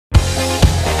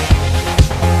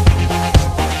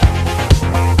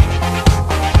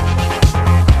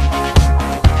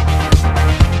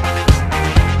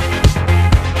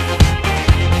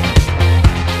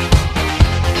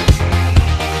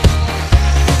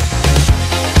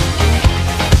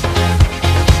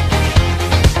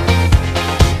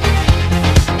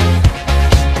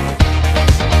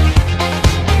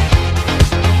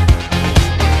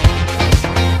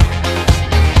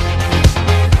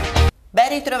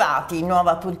Bentrovati, nuovo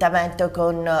appuntamento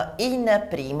con In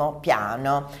Primo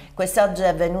Piano. Quest'oggi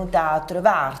è venuta a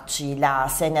trovarci la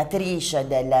senatrice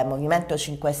del Movimento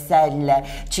 5 Stelle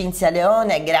Cinzia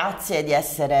Leone. Grazie di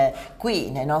essere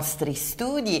qui nei nostri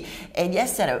studi e di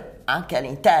essere anche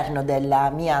all'interno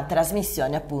della mia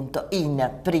trasmissione, appunto,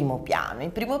 In Primo Piano.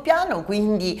 In Primo Piano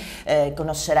quindi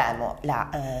conosceremo la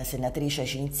senatrice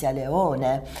Cinzia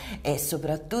Leone e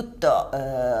soprattutto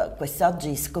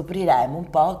quest'oggi scopriremo un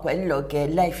po' quello che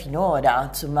lei finora,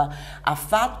 insomma, ha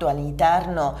fatto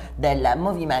all'interno del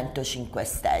Movimento 5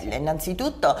 Stelle.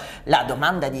 Innanzitutto la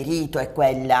domanda di rito è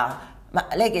quella: ma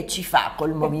lei che ci fa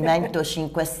col Movimento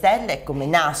 5 Stelle e come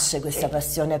nasce questa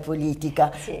passione politica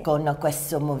con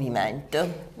questo movimento?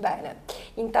 Bene,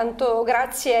 intanto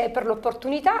grazie per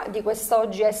l'opportunità di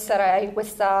quest'oggi essere in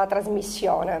questa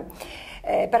trasmissione.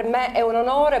 Per me è un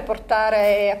onore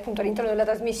portare appunto all'interno della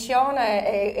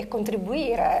trasmissione e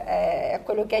contribuire a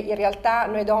quello che in realtà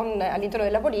noi donne all'interno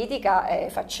della politica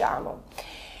facciamo.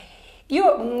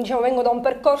 Io vengo da un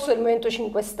percorso del Movimento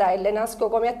 5 Stelle, nasco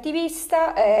come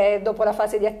attivista e dopo la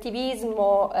fase di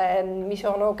attivismo mi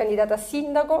sono candidata a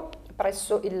sindaco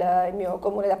presso il mio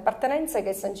comune di appartenenza, che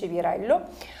è San Civirello,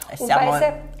 un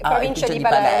paese provincia di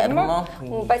Palermo,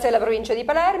 un paese della provincia di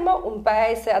Palermo, un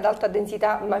paese ad alta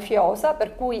densità mafiosa,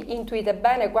 per cui intuite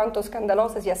bene quanto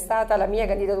scandalosa sia stata la mia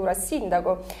candidatura a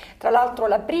sindaco, tra l'altro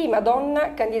la prima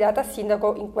donna candidata a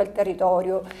sindaco in quel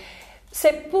territorio.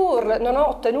 Seppur non ho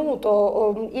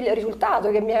ottenuto il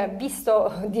risultato che mi ha visto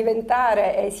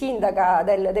diventare sindaca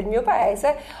del mio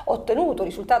paese, ho ottenuto un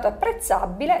risultato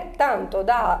apprezzabile, tanto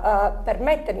da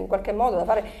permettermi in qualche modo da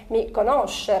farmi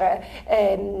conoscere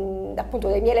appunto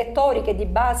dai miei elettori, che di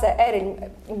base era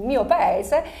il mio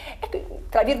paese, e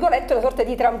tra virgolette una sorta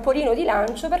di trampolino di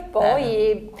lancio per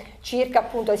poi circa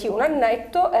appunto un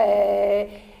annetto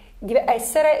di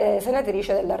essere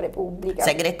senatrice della Repubblica.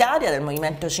 Segretaria del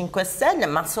Movimento 5 Stelle,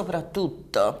 ma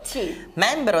soprattutto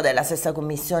membro della stessa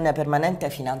Commissione Permanente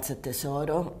Finanza e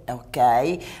Tesoro,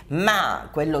 ok? Ma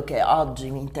quello che oggi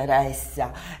mi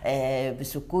interessa,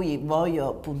 su cui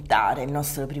voglio puntare il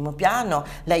nostro primo piano,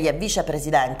 lei è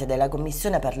vicepresidente della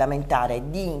Commissione parlamentare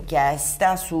di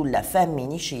inchiesta sul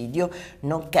femminicidio,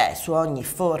 nonché su ogni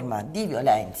forma di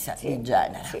violenza di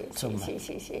genere.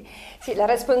 Sì, la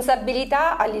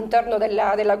responsabilità all'interno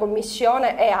della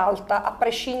Commissione è alta, a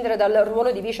prescindere dal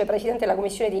ruolo di vicepresidente della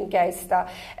Commissione d'inchiesta,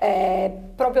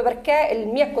 proprio perché il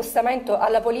mio accostamento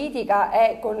alla politica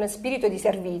è con spirito di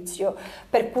servizio,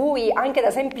 per cui anche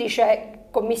da semplice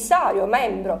commissario,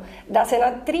 membro, da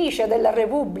senatrice della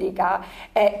Repubblica,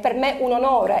 per me un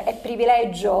onore e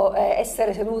privilegio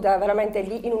essere seduta veramente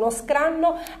lì in uno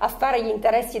scranno a fare gli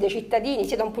interessi dei cittadini,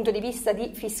 sia da un punto di vista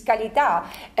di fiscalità,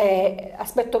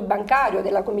 aspetto bancario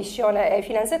della Commissione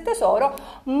Finanza e Tesoro,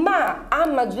 ma a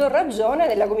maggior ragione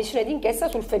nella Commissione d'inchiesta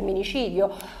sul femminicidio,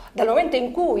 dal momento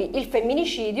in cui il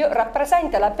femminicidio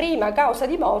rappresenta la prima causa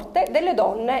di morte delle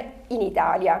donne in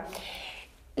Italia.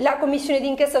 La Commissione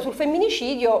d'inchiesta sul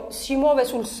femminicidio si muove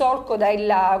sul solco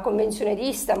della Convenzione di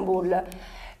Istanbul,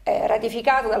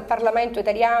 ratificata dal Parlamento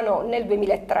italiano nel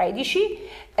 2013,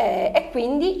 e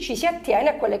quindi ci si attiene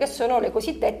a quelle che sono le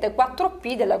cosiddette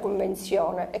 4P della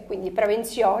Convenzione, e quindi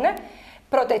prevenzione,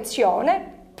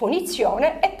 protezione,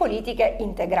 punizione e politiche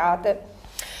integrate.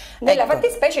 Nella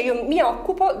fattispecie io mi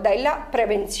occupo della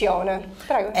prevenzione.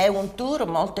 Prego. È un tour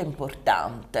molto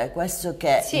importante, questo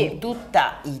che in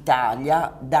tutta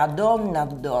Italia, da donna a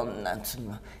donna,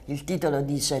 insomma, il titolo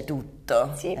dice tutto.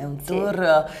 È un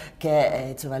tour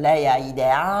che insomma, lei ha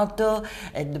ideato,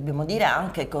 e dobbiamo dire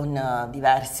anche con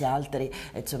diversi altri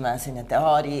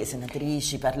senatori,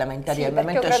 senatrici, parlamentari del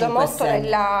Movimento 5 Stelle. Io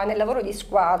credo molto nel lavoro di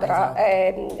squadra,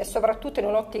 e soprattutto in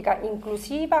un'ottica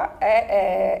inclusiva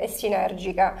e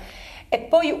sinergica. E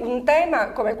poi un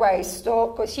tema come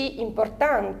questo, così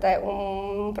importante,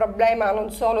 un problema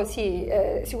non solo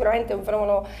sicuramente un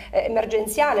fenomeno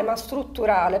emergenziale, ma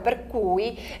strutturale, per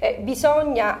cui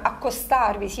bisogna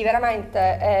accostarvisi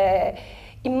veramente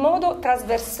in modo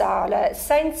trasversale,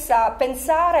 senza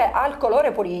pensare al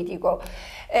colore politico.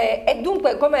 E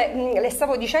dunque, come le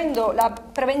stavo dicendo, la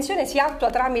prevenzione si attua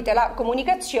tramite la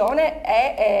comunicazione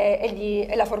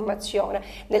e la formazione.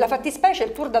 Nella fattispecie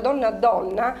il tour da donna a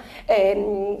donna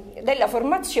della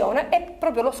formazione è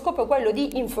proprio lo scopo quello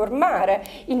di informare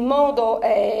in modo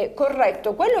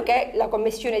corretto quello che la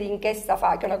commissione d'inchiesta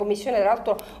fa, che è una commissione tra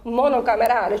l'altro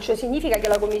monocamerale, cioè significa che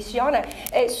la commissione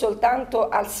è soltanto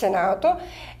al Senato,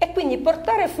 e quindi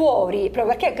portare fuori,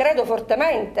 proprio perché credo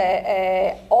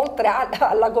fortemente, oltre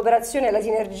alla cooperazione e alla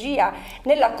sinergia,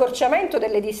 nell'accorciamento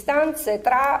delle distanze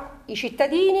tra i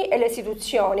cittadini e le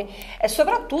istituzioni, e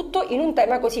soprattutto in un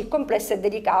tema così complesso e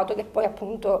delicato, che poi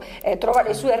appunto trova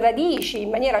le sue radici in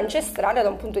maniera ancestrale da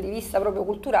un punto di vista proprio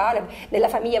culturale, nella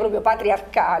famiglia proprio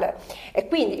patriarcale. E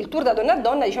quindi il tour da donna a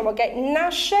donna, diciamo che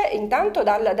nasce intanto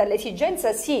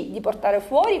dall'esigenza sì di portare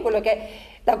fuori quello che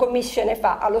la Commissione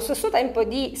fa, allo stesso tempo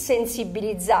di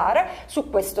sensibilizzare su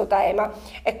questo tema,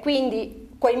 e quindi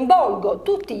coinvolgo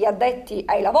tutti gli addetti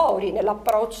ai lavori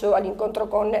nell'approccio all'incontro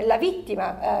con la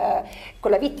vittima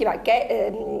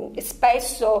che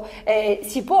spesso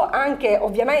si può anche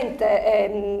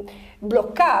ovviamente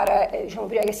bloccare, diciamo,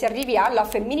 prima che si arrivi al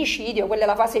femminicidio, quella è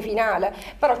la fase finale,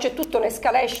 però c'è tutta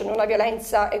un'escalation, una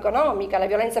violenza economica, la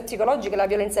violenza psicologica, la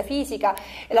violenza fisica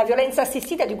e la violenza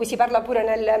assistita, di cui si parla pure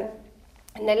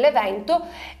nell'evento,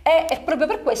 e proprio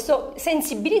per questo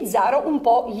sensibilizzare un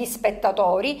po' gli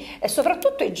spettatori e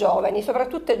soprattutto i giovani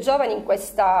in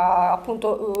questa,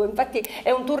 appunto, infatti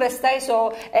è un tour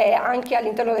esteso anche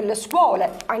all'interno delle scuole,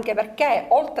 anche perché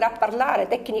oltre a parlare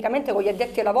tecnicamente con gli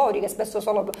addetti ai lavori, che spesso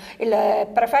sono il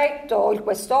prefetto, il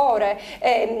questore,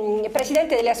 il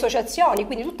presidente delle associazioni,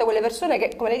 quindi tutte quelle persone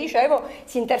che, come le dicevo,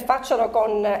 si interfacciano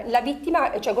con la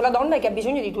vittima, cioè con la donna che ha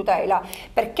bisogno di tutela,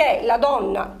 perché la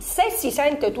donna, se si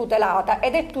sente tutelata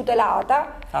ed è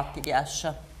tutelata, infatti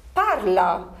riesce,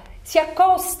 parla, si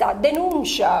accosta,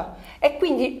 denuncia, e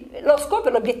quindi lo scopo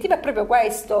e l'obiettivo è proprio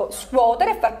questo: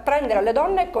 scuotere e far prendere alle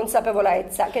donne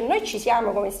consapevolezza che noi ci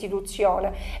siamo come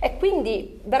istituzione, e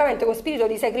quindi veramente con spirito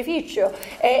di sacrificio,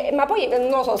 ma poi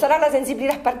non so, sarà la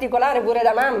sensibilità particolare pure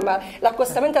da mamma,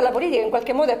 l'accostamento alla politica in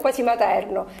qualche modo è quasi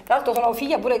materno. Tra l'altro sono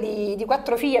figlia pure di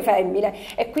 4 figlie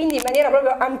femmine, e quindi in maniera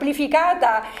proprio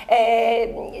amplificata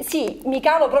sì, mi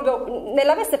calo proprio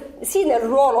nella veste, sì, nel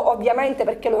ruolo ovviamente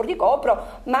perché lo ricopro,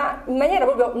 ma in maniera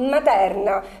proprio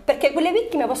materna, perché quelle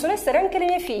vittime possono essere anche le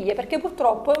mie figlie, perché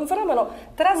purtroppo è un fenomeno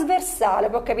trasversale,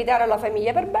 può capitare alla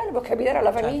famiglia per bene, può capitare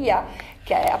alla famiglia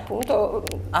che appunto...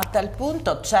 A tal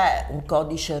punto c'è un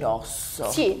codice rosso.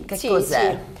 Sì, che sì, cos'è?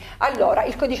 sì. Allora,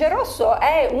 il codice rosso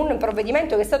è un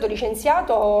provvedimento che è stato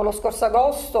licenziato lo scorso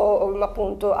agosto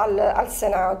appunto al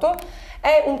Senato.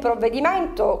 È un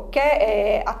provvedimento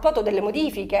che ha attuato delle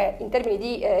modifiche in termini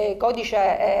di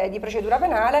codice di procedura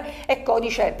penale e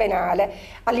codice penale.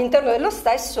 All'interno dello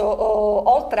stesso,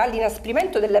 oltre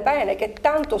all'inasprimento delle pene, che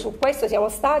tanto su questo siamo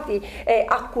stati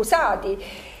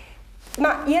accusati,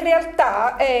 ma in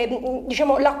realtà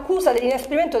diciamo, l'accusa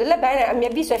dell'inasprimento delle pene a mio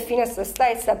avviso è fine a se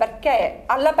stessa, perché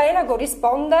alla pena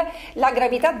corrisponde la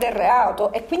gravità del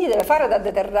reato e quindi deve fare da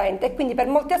deterrente, e quindi per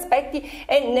molti aspetti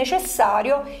è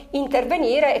necessario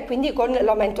intervenire, e quindi con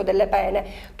l'aumento delle pene.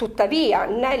 Tuttavia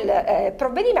nel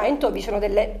provvedimento vi sono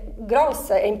delle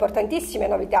grosse e importantissime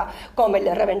novità, come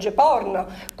il revenge porn,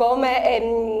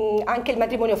 come anche il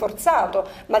matrimonio forzato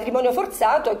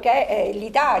che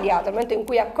l'Italia, dal momento in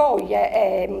cui accoglie,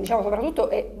 diciamo soprattutto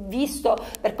visto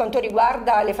per quanto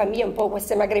riguarda le famiglie un po'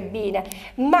 queste magrebine.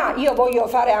 Ma io voglio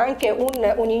fare anche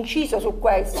un inciso su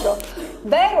questo.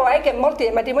 Vero è che molti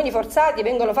dei matrimoni forzati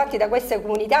vengono fatti da queste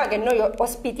comunità che noi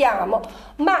ospitiamo,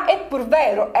 ma è pur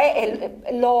vero,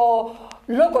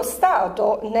 l'ho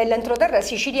constato nell'entroterra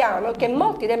siciliano, che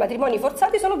molti dei matrimoni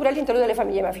forzati sono pure all'interno delle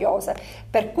famiglie mafiose,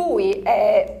 per cui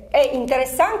è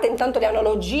interessante intanto le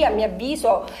analogie, a mio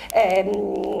avviso,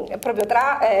 proprio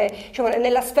tra diciamo,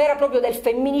 nella sfera proprio del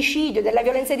femminicidio, della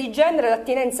violenza di genere,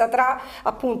 l'attinenza tra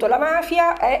appunto la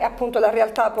mafia e appunto la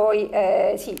realtà poi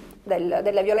sì,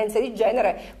 della violenza di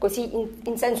genere, così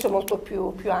in senso molto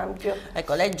più ampio.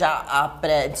 Ecco, lei già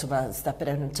insomma, sta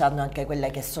preannunciando anche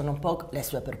quelle che sono un po' le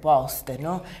sue proposte,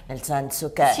 no? Nel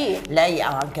senso che sì, lei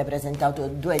ha anche presentato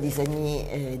 2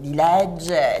 disegni di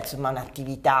legge, insomma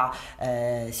un'attività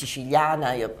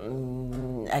siciliana,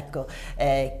 ecco,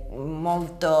 è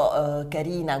molto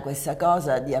carina questa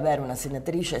cosa di avere una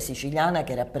senatrice siciliana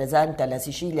che rappresenta la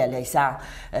Sicilia. Lei sa,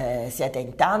 siete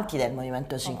in tanti del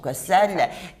Movimento 5 Stelle,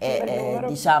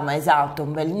 diciamo, esatto,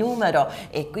 un bel numero,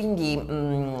 e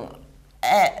quindi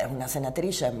è una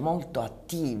senatrice molto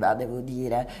attiva, devo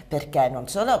dire, perché non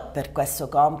solo per questo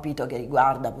compito che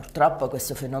riguarda purtroppo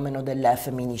questo fenomeno del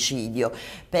femminicidio,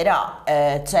 però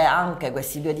c'è anche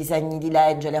questi 2 disegni di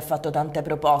legge, le ha fatto tante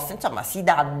proposte, insomma si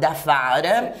dà da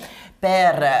fare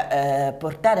per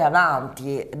portare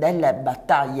avanti delle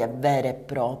battaglie vere e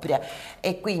proprie.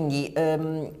 E quindi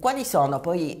quali sono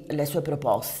poi le sue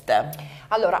proposte?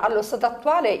 Allora, allo stato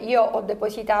attuale io ho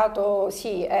depositato,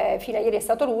 sì, fino a ieri è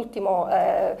stato l'ultimo,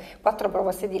 4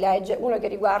 proposte di legge, uno che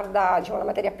riguarda, diciamo, la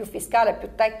materia più fiscale,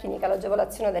 più tecnica,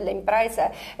 l'agevolazione delle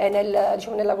imprese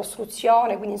diciamo, nella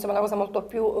costruzione, quindi insomma una cosa molto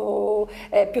più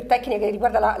tecnica che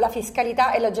riguarda la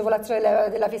fiscalità e l'agevolazione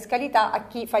della fiscalità a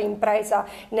chi fa impresa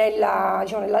nella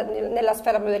diciamo, nella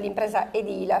sfera proprio dell'impresa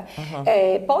edile.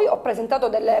 Poi ho presentato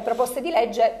delle proposte di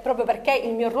legge proprio perché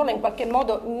il mio ruolo in qualche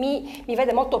modo mi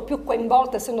vede molto più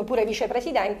coinvolta, essendo pure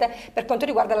vicepresidente, per quanto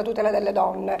riguarda la tutela delle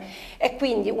donne, e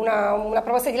quindi una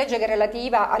proposta di legge che è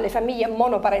relativa alle famiglie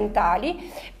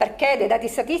monoparentali, perché dai dati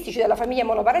statistici della famiglia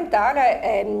monoparentale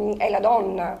è la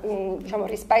donna, diciamo,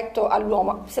 rispetto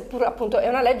all'uomo, seppur appunto è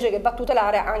una legge che va a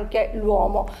tutelare anche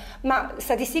l'uomo, ma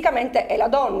statisticamente è la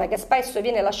donna che spesso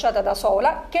viene lasciata da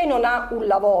sola, che non ha un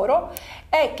lavoro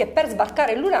e che per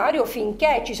sbarcare il lunario,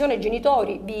 finché ci sono i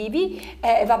genitori vivi,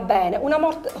 va bene. Una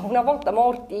volta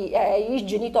morti i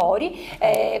genitori,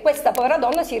 questa povera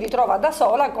donna si ritrova da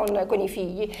sola con i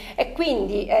figli, e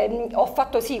quindi ho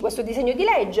fatto sì questo disegno di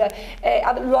legge,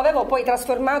 lo avevo poi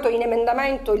trasformato in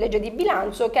emendamento in legge di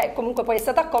bilancio, che comunque poi è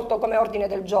stato accolto come ordine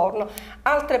del giorno.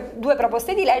 Altre due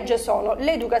proposte di legge sono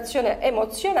l'educazione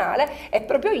emozionale, e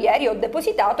proprio ieri ho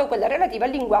depositato quella relativa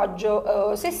al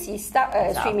linguaggio sessista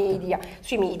Esatto.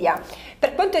 sui media.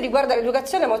 Per quanto riguarda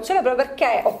l'educazione emozionale, proprio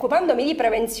perché occupandomi di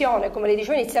prevenzione, come le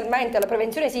dicevo inizialmente, la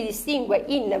prevenzione si distingue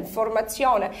in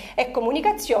formazione e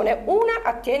comunicazione, una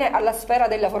attiene alla sfera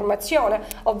della formazione,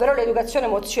 ovvero l'educazione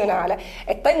emozionale,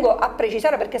 e tengo a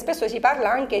precisare, perché spesso si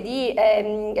parla anche di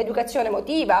educazione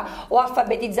emotiva o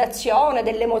alfabetizzazione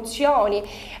delle emozioni.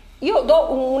 Io do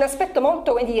un aspetto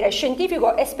molto, come dire,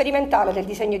 scientifico e sperimentale del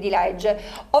disegno di legge,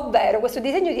 ovvero questo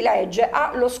disegno di legge ha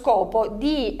lo scopo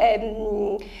di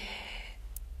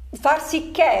far sì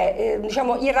che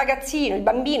diciamo, il ragazzino, il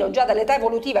bambino, già dall'età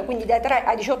evolutiva, quindi dai 3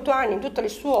 ai 18 anni, in tutto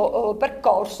il suo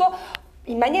percorso,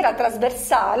 in maniera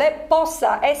trasversale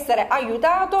possa essere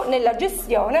aiutato nella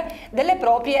gestione delle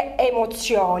proprie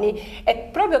emozioni, e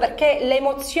proprio perché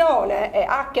l'emozione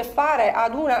ha a che fare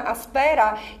ad una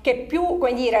sfera che è più,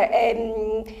 come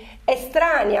dire,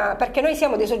 estranea, perché noi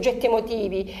siamo dei soggetti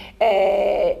emotivi,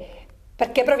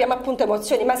 perché proviamo appunto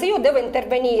emozioni, ma se io devo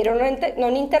intervenire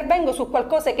non intervengo su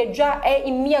qualcosa che già è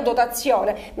in mia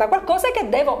dotazione, ma qualcosa che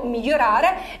devo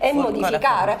migliorare e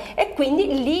modificare, e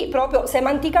quindi lì proprio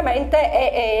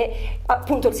semanticamente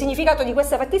appunto il significato di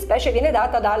questa fattispecie viene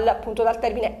data appunto dal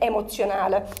termine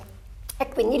emozionale. E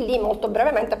quindi lì molto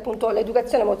brevemente appunto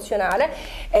l'educazione emozionale,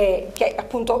 che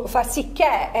appunto fa sì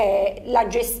che la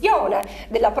gestione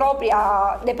dei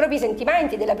propri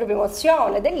sentimenti, della propria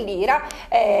emozione, dell'ira,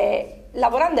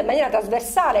 lavorando in maniera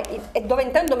trasversale, e dove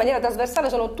intendo in maniera trasversale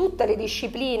sono tutte le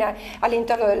discipline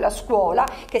all'interno della scuola,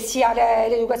 che sia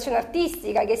l'educazione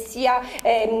artistica, che sia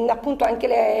appunto anche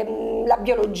la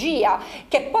biologia,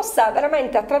 che possa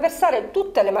veramente attraversare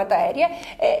tutte le materie,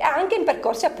 anche in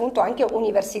percorsi appunto anche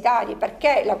universitari,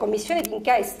 perché la commissione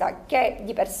d'inchiesta, che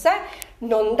di per sé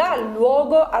non dà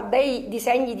luogo a dei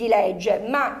disegni di legge,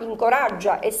 ma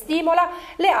incoraggia e stimola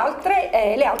le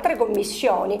altre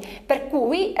commissioni, per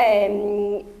cui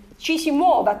ci si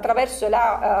muove attraverso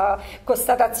la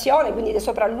constatazione, quindi dei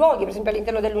sopralluoghi, per esempio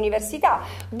all'interno dell'università,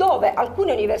 dove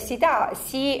alcune università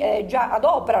si già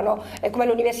adoperano, come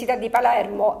l'Università di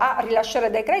Palermo, a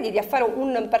rilasciare dei crediti, a fare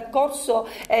un percorso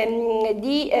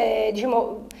di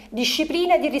diciamo,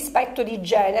 discipline di rispetto di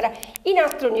genere. In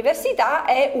altre università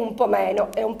è un po' meno,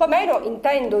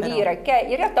 intendo dire che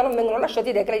in realtà non vengono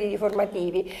lasciati dei crediti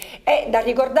formativi. È da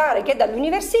ricordare che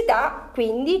dall'università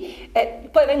quindi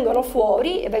poi vengono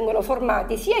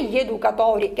formati sia gli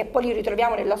educatori, che poi li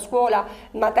ritroviamo nella scuola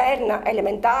materna,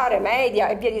 elementare, media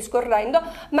e via discorrendo,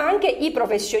 ma anche i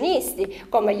professionisti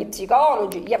come gli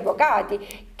psicologi, gli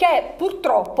avvocati, che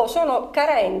purtroppo sono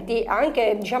carenti,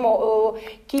 anche diciamo,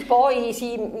 chi poi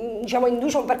si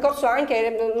induce un percorso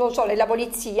anche, non so, nella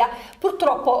polizia,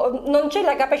 purtroppo non c'è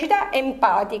la capacità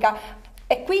empatica.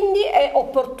 E quindi è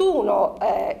opportuno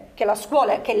che la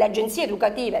scuola, che le agenzie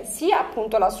educative, sia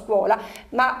appunto la scuola,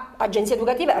 ma agenzia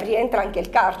educativa rientra anche il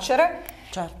carcere,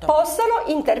 certo, possano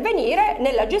intervenire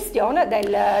nella gestione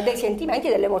dei sentimenti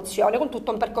e delle emozioni con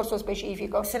tutto un percorso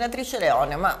specifico. Senatrice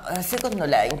Leone, ma secondo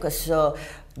lei in questo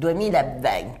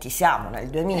 2020, siamo nel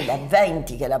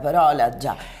 2020 che la parola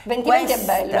già 2020 è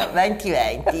bella,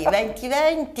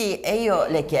 2020 e io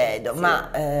le chiedo, sì, ma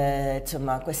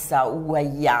insomma questa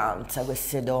uguaglianza,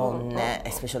 queste donne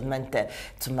e specialmente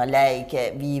insomma lei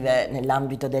che vive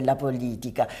nell'ambito della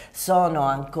politica, sono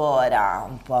ancora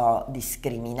un po'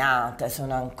 discriminate,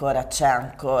 c'è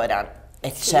ancora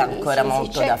E c'è ancora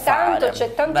molto da fare.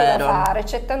 C'è tanto da fare,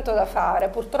 c'è tanto da fare.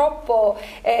 Purtroppo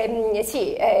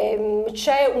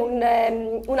c'è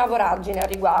una voragine a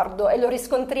riguardo e lo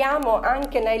riscontriamo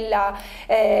anche nella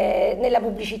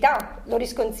pubblicità, lo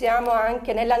riscontriamo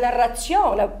anche nella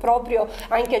narrazione proprio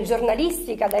anche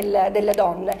giornalistica delle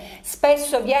donne.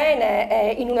 Spesso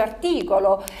viene in un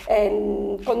articolo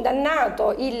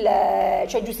condannato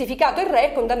cioè giustificato il re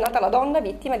e condannata la donna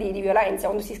vittima di violenza,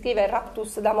 quando si scrive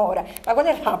raptus d'amore. Ma qual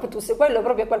è il raptus? Quello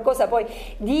proprio è qualcosa poi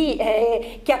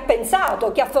che ha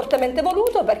pensato, che ha fortemente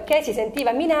voluto, perché si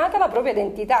sentiva minata la propria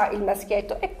identità, il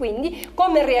maschietto, e quindi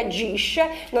come reagisce,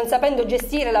 non sapendo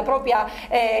gestire la propria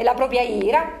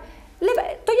ira,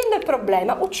 togliendo il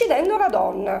problema, uccidendo la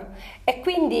donna. E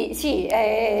quindi sì,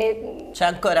 c'è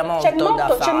ancora molto da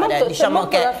fare. Diciamo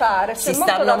che si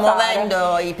stanno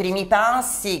muovendo i primi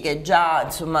passi, che già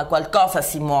insomma qualcosa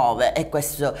si muove, e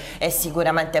questo è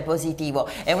sicuramente positivo.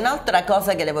 E un'altra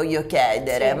cosa che le voglio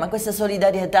chiedere, ma questa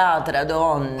solidarietà tra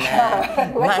donne,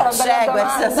 ma c'è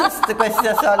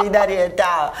questa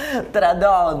solidarietà tra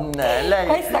donne?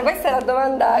 Questa è la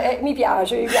domanda, mi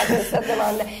piace questa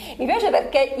domanda. Mi piace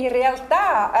perché in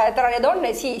realtà tra le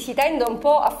donne si tende un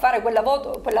po' a fare quel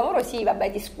lavoro sì, vabbè,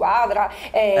 di squadra,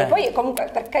 poi comunque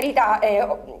per carità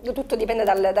tutto dipende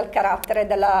dal carattere,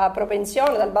 dalla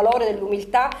propensione, dal valore,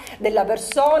 dell'umiltà della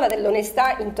persona,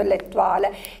 dell'onestà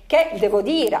intellettuale, che devo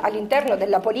dire all'interno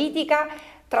della politica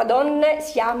tra donne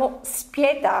siamo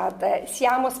spietate,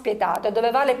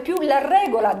 dove vale più la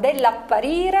regola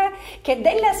dell'apparire che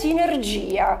della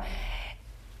sinergia.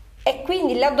 E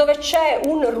quindi laddove c'è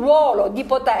un ruolo di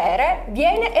potere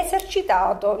viene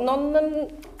esercitato,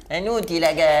 è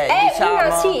inutile che questa è una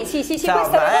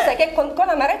cosa che con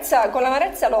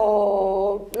l'amarezza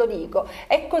lo dico.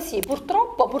 È così,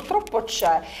 purtroppo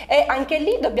c'è, e anche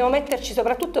lì dobbiamo metterci,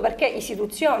 soprattutto perché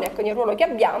istituzioni, con il ruolo che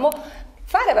abbiamo,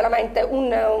 fare veramente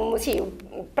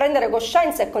prendere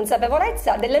coscienza e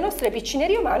consapevolezza delle nostre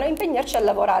piccinerie umane e impegnarci a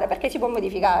lavorare, perché si può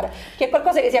modificare, che è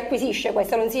qualcosa che si acquisisce,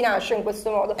 questo non si nasce in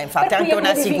questo modo. E infatti anche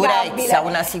una sicurezza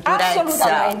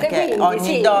che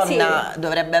ogni donna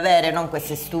dovrebbe avere, non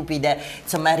queste stupide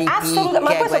ripicche. Assolutamente,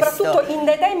 ma poi soprattutto in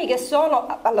dei temi che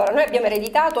sono, allora noi abbiamo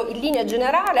ereditato in linea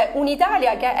generale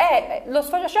un'Italia che è lo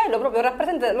sfacelo, proprio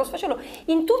rappresenta lo sfacelo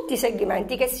in tutti i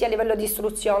segmenti, che sia a livello di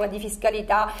istruzione, di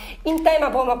fiscalità, un tema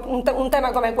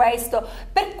come questo,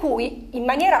 per cui in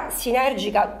maniera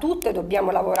sinergica tutte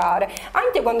dobbiamo lavorare.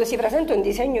 Anche quando si presenta un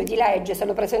disegno di legge, se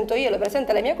lo presento io, lo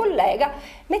presenta la mia collega,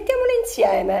 mettiamolo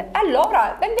insieme,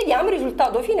 allora vediamo il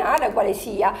risultato finale quale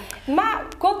sia, ma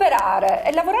cooperare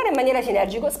e lavorare in maniera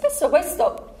sinergica, spesso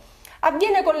questo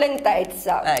avviene con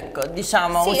lentezza. Ecco,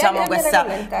 usiamo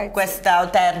questo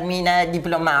termine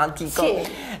diplomatico.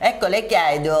 Sì. Ecco, le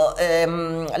chiedo,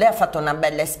 lei ha fatto una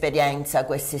bella esperienza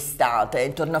quest'estate,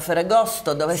 intorno a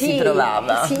Ferragosto, dove si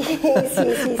trovava?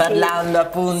 Parlando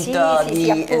appunto di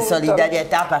solidarietà,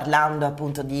 solidarietà, parlando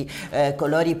appunto di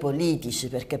colori politici,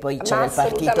 perché poi c'è il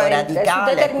partito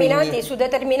radicale. Su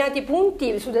determinati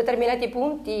punti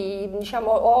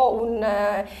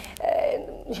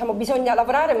bisogna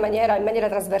lavorare in maniera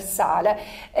trasversale.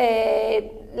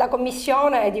 La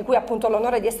commissione di cui appunto ho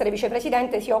l'onore di essere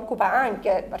vicepresidente si occupa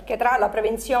anche, perché tra la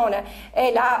prevenzione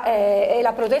e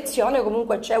la protezione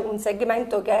comunque c'è un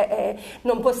segmento che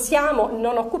non possiamo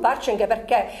non occuparci, anche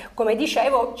perché, come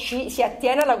dicevo, si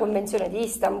attiene alla Convenzione di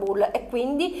Istanbul, e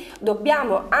quindi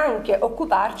dobbiamo anche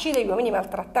occuparci degli uomini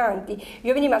maltrattanti. Gli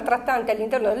uomini maltrattanti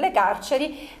all'interno delle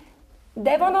carceri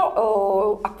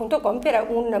devono appunto compiere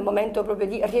un momento proprio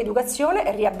di rieducazione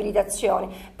e riabilitazione,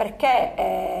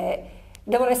 perché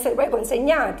devono essere poi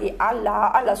consegnati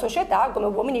alla società come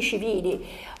uomini civili.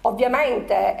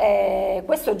 Ovviamente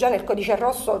questo già nel codice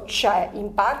rosso c'è,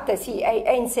 in parte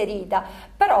è inserita,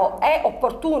 però è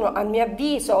opportuno, a mio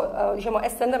avviso,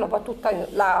 estenderlo poi a tutta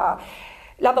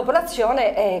la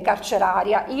popolazione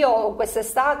carceraria. Io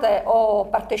quest'estate ho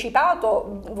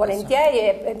partecipato volentieri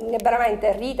e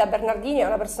veramente Rita Bernardini è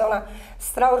una persona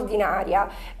straordinaria.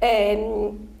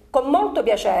 Con molto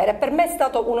piacere, per me è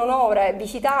stato un onore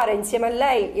visitare insieme a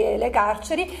lei le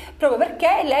carceri, proprio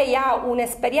perché lei ha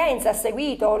un'esperienza, ha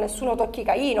seguito Nessuno tocchi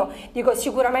Caino, dico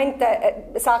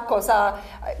sicuramente sa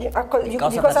di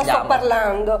cosa sto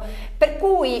parlando, per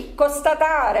cui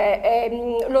constatare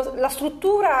la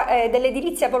struttura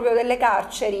dell'edilizia proprio delle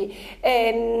carceri,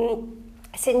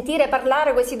 sentire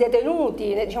parlare questi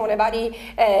detenuti, dei vari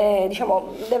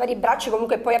bracci,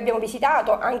 comunque poi abbiamo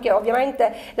visitato anche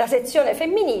ovviamente la sezione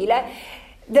femminile,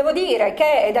 Devo dire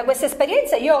che da questa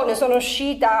esperienza io ne sono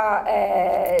uscita,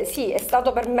 sì, è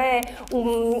stato per me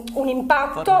un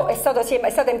impatto, è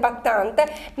stata impattante,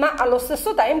 ma allo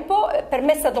stesso tempo per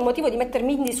me è stato motivo di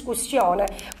mettermi in discussione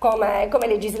come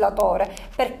legislatore,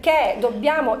 perché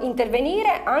dobbiamo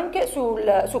intervenire anche su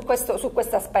questo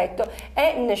aspetto.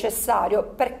 È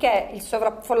necessario, perché il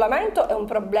sovraffollamento è un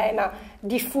problema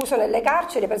diffuso nelle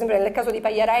carceri, per esempio nel caso di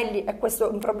Pagliarelli, e questo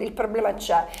il problema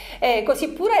c'è. Così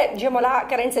pure, diciamo, la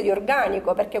carenza di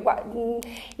organico, perché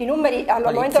i numeri al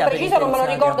momento preciso non me lo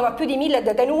ricordo, ma più di 1000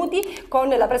 detenuti con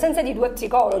la presenza di 2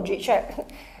 psicologi, cioè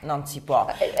non si può,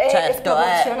 certo,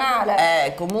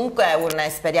 è comunque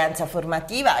un'esperienza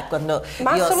formativa, e quando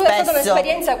ma io assolutamente è stata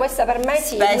un'esperienza, questa per me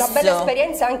sì, una bella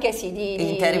esperienza anche sì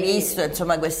di intervisto,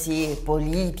 insomma, questi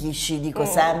politici, dico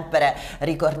sempre,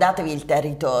 ricordatevi il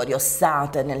territorio,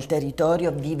 state nel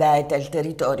territorio, vivete il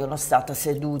territorio, non state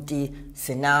seduti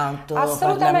Senato,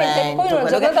 assolutamente, Parlamento, e poi una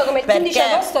giornata come il 15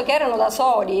 agosto che erano da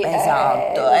soli,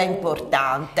 esatto, è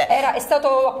importante, è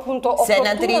stato appunto opportuno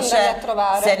andare a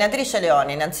trovare. Senatrice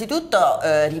Leone, innanzitutto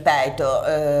ripeto,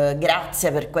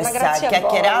 grazie per questa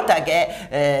chiacchierata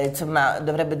che insomma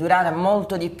dovrebbe durare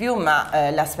molto di più, ma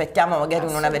l'aspettiamo magari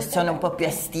in una versione un po' più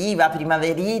estiva,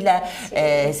 primaverile,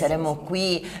 saremo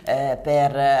qui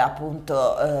per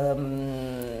appunto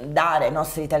dare ai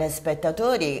nostri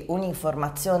telespettatori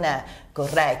un'informazione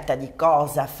corretta di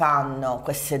cosa fanno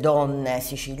queste donne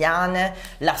siciliane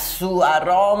lassù a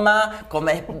Roma,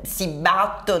 come si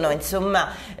battono, insomma,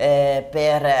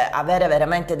 per avere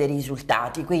veramente dei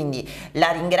risultati. Quindi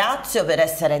la ringrazio per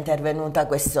essere intervenuta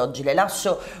quest'oggi, le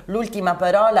lascio l'ultima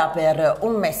parola per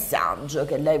un messaggio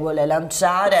che lei vuole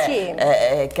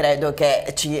lanciare. Credo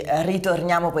che ci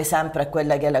ritorniamo poi sempre a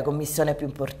quella che è la commissione più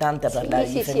importante per parlare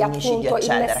di femminicidio,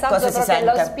 eccetera. Il messaggio proprio,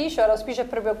 l'auspicio è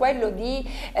proprio quello di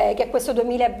che questo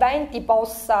 2020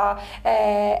 possa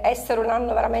essere un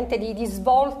anno veramente di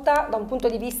svolta da un punto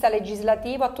di vista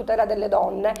legislativo a tutela delle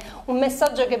donne. Un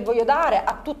messaggio che voglio dare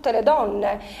a tutte le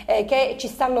donne che ci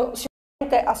stanno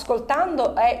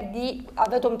ascoltando è di: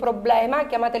 avete un problema,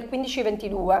 chiamate il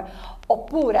 1522,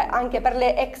 oppure anche per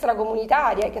le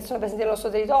extracomunitarie che sono presenti nel nostro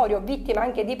territorio, vittime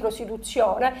anche di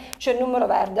prostituzione, c'è il numero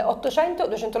verde 800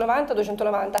 290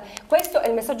 290. Questo è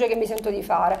il messaggio che mi sento di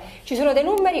fare. Ci sono dei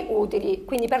numeri utili,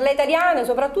 quindi per le italiane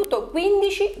soprattutto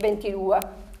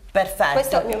 1522. Perfetto.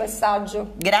 Questo è il mio messaggio.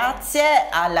 Grazie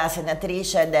alla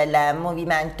senatrice del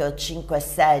Movimento 5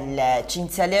 Stelle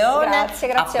Cinzia Leone.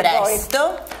 Grazie a presto, a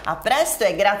voi. A presto,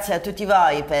 e grazie a tutti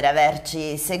voi per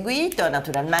averci seguito.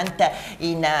 Naturalmente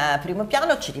in primo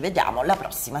piano ci rivediamo la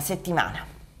prossima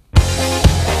settimana.